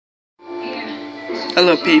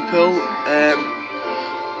Hello people,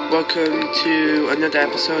 welcome to another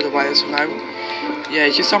episode of Rhino Survival. Yeah,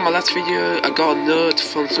 if you saw my last video, I got a note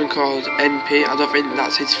from someone called NP. I don't think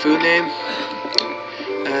that's his full name.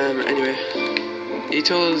 Anyway, he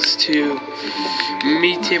told us to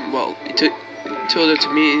meet him, well, he told us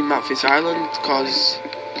to meet him at this island because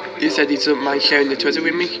he said he doesn't mind sharing the Twitter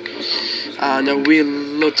with me, and I will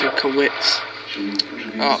love to come with.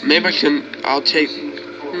 Maybe I'll take...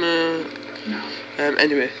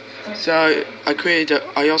 anyway, so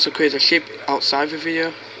I also created a ship outside the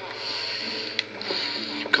video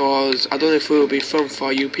because I don't know if it will be fun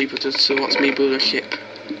for you people to watch me build a ship.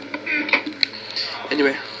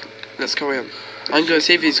 Anyway, let's carry on. I'm gonna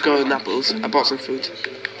see if he's got apples. I bought some food.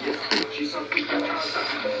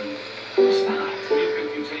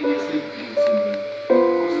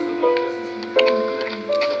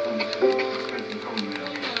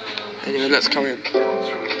 Anyway, let's carry on.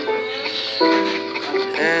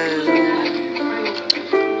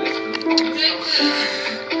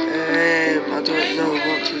 I don't know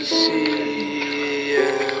what to see.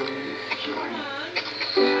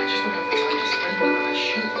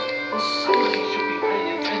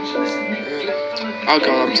 Oh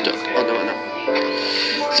god, I'm stuck. Oh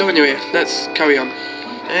no. So anyway, let's carry on.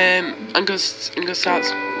 I'm gonna start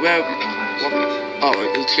where. Oh,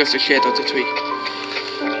 it's just a shade of the tree.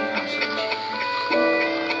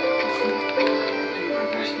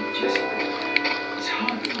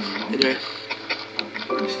 Anyway,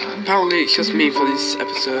 apparently it's just me for this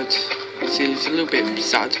episode. See, it's a little bit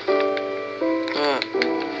sad, but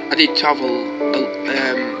I did travel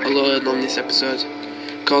alone on this episode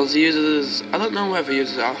because the users, I don't know where the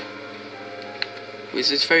users are, which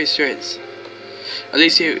is very strange. At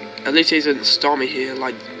least it isn't stormy here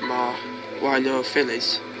like my Rhino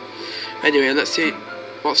is. Anyway, let's see.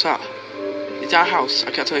 What's that? Is that a house?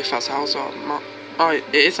 I can't tell if that's a house or not. Oh,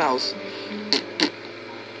 it is a house.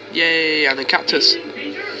 Yay, and a cactus.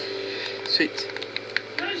 Sweet.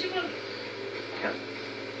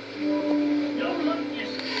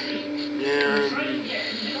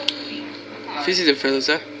 This is the fellas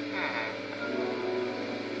there.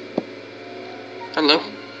 Hello.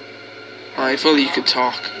 Oh, if only you could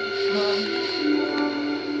talk.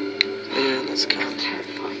 Yeah, let's go.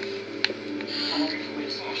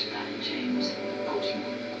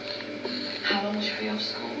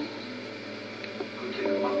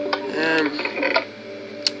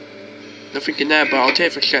 Nothing in there, but I'll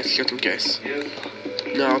take the chest just in case.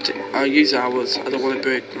 No, I'll use ours. I don't want to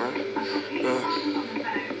break my.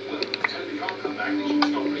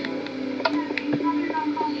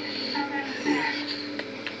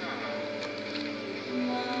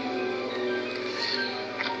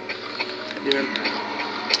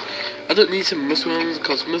 I don't need some mushrooms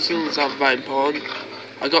because mushrooms aren't very important.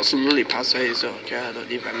 I got some lily pads here, so okay, I don't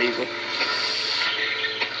need them either.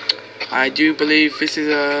 I do believe this is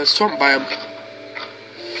a swamp biome,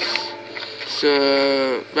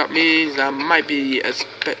 so that means I might be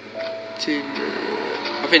expecting.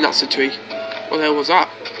 I think that's a tree. What the hell was that?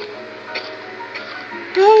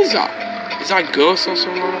 What is that? Is that a ghost or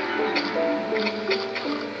something like that?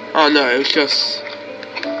 Oh no, it was just.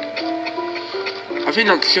 I think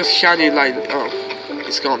that's just shiny light. Oh,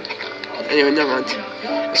 it's gone. Anyway, never mind.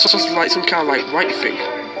 It's just like some kind of like white thing.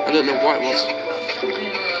 I don't know what it was.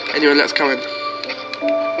 Anyway, let's carry on.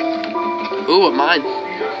 Ooh, a mine.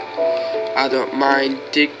 I don't mind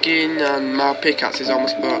digging, and my pickaxe is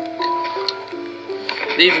almost broke.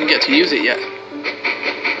 I didn't even get to use it yet.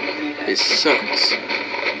 It sucks,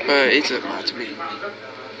 but it doesn't matter to me.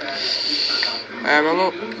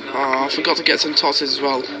 Hello. Oh, I forgot to get some torches as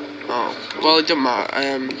well. Oh, well, it doesn't matter.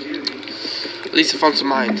 At least I found some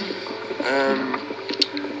mine.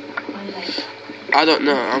 I don't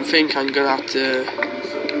know. I think I'm gonna have to.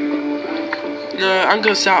 No, I'm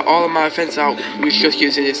gonna start all of my fence out with just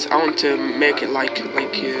using this. I want to make it like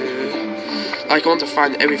I want to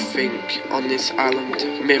find everything on this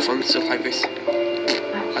island made from stuff like this.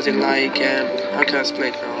 As in like, how can I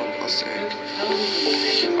explain? Oh, God's sake.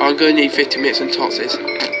 I'm gonna need 50 minutes and torches.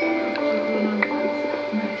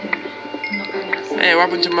 Hey, what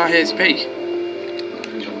happened to my HP?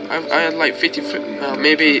 I had like 50.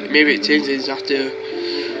 Maybe it changes after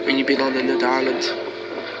when you've been on another island.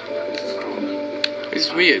 It's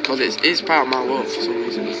weird because it's part of my world for some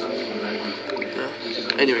reason. Yeah.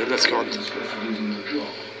 Anyway, let's go on.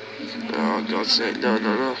 Oh God's sake, no.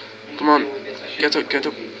 Come on, get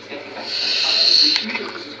up.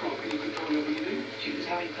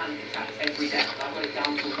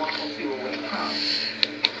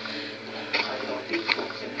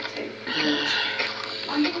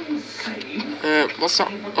 What's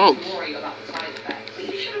that? Oh.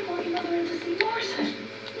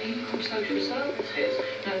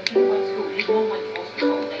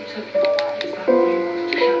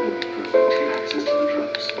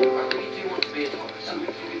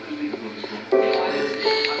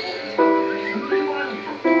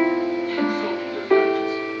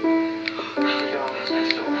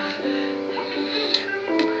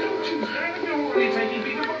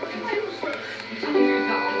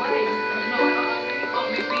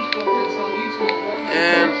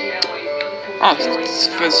 Ah,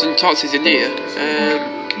 there's some torches in here.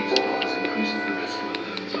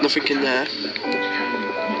 Nothing in there.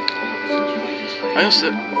 I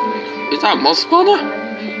also... Is that a mod spawner?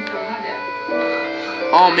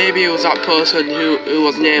 Or maybe it was that person who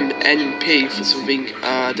was named NP for something.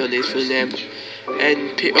 I don't know his full name.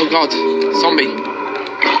 NP. Oh god, zombie.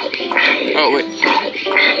 Oh wait.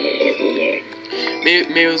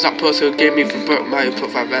 Maybe it was that person who gave me my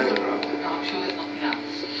profile there.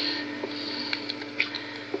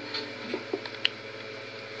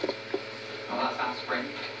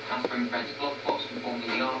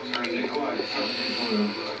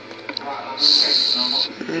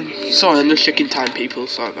 Sorry, I'm just checking time, people.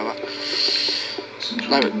 Sorry about that.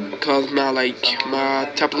 Like, because my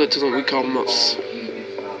tablet doesn't record much.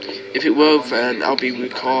 If it were, then I'll be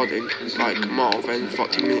recording like more than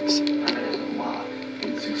 40 minutes.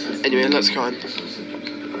 Anyway, let's go on.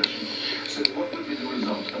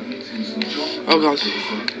 Oh god,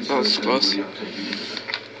 that was close.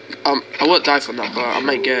 I won't die from that, but I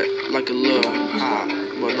might get like a low heart.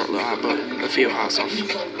 Well, not low heart, but a few hearts off,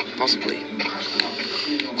 possibly.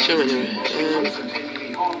 So anyway,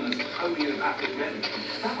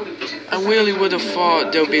 I really would have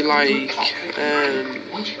thought there'll be like,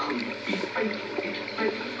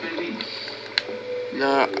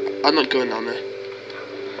 no, I'm not going down there.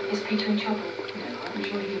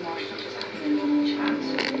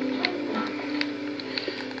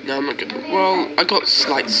 No, I'm not going. Well, I got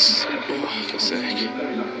slights. Oh, for sake.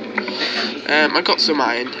 I got some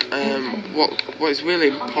iron. What is really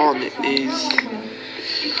important is.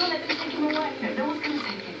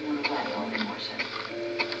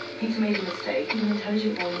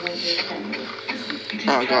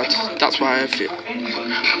 Oh god, that's why I feel.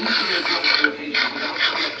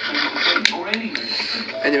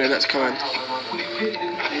 Anyway, let's go on.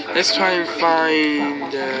 Let's try and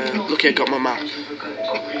find. Look, I got my map.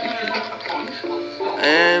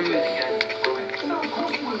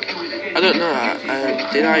 I don't know.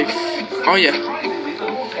 Did I? Oh yeah.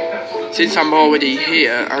 Since I'm already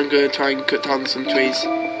here, I'm gonna try and cut down some trees.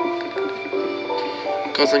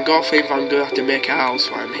 Because I'm gonna think I'm gonna have to make a house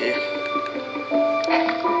while I'm here.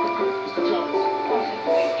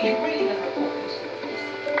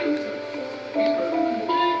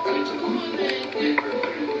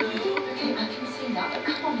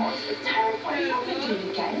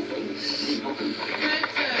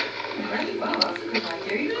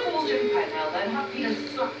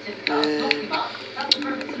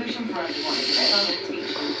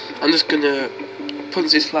 I'm just gonna put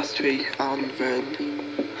this last tree and then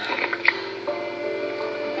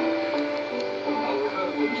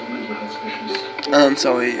I'm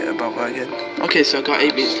sorry about that again. Okay, so I got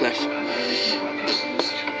 8 minutes left.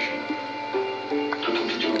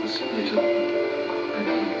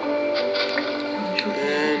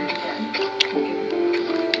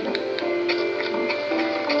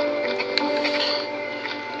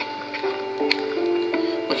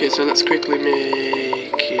 Okay, so let's quickly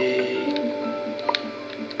make a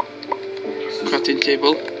crafting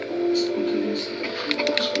table.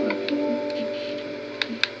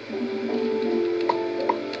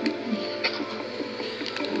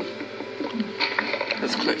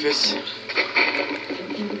 Let's click this. I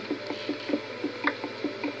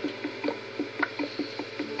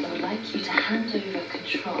would like you to hand over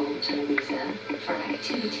control to Louisa for an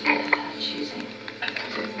activity of her choosing.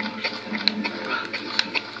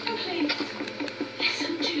 Please,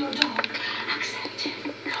 listen to your dog. Accept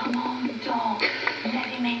him. Come on, dog. Let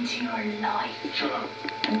him into your life. Shut up.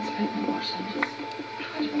 Don't expect no more sense.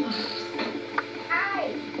 Try to relax.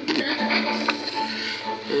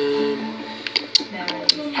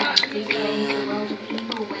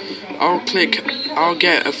 I'll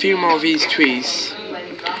get a few more of these trees.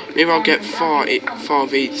 Maybe I'll get four of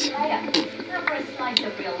these.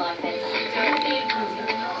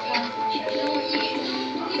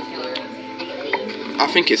 I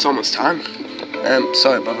think it's almost time.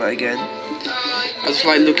 Sorry about that again. I just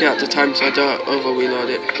like looking at the time so I don't over reload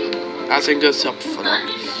it. I think I'll stop for now.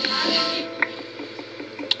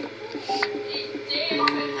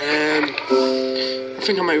 I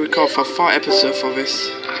think I might record for 4 episodes for this.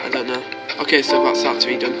 I don't know. Okay, so that's that to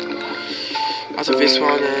be done. After this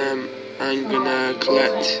one, I'm gonna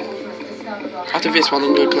collect. After this one,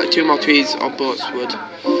 I'm gonna collect 2 more trees or boats wood,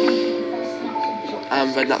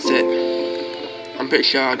 and then that's it. I'm pretty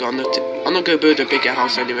sure I got enough. I'm not gonna build a bigger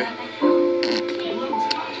house anyway.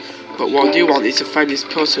 But what I do want is to find this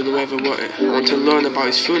person, whoever wrote it. I want to learn about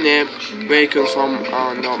his full name, where he comes from,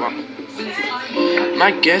 and all that. my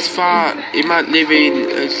guess that he might live in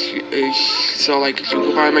a sort of like a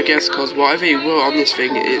jungle biome, I guess, because whatever he wrote on this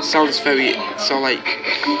thing, it sounds very sort of like,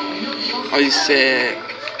 how you say,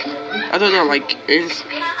 I don't know, like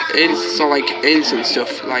sort of like innocent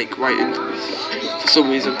stuff, like writing for some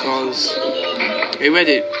reason, because he read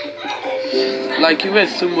it, like he read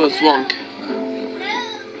some words wrong.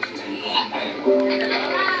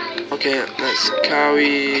 Okay, let's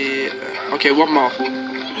carry. Okay, one more.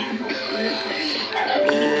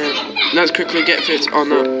 Let's quickly get fit. Oh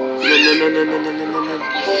no! No!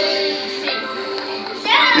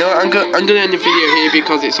 No, I'm gonna end the video here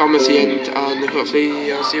because it's almost the end, and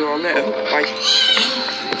hopefully I'll see you all later. Bye.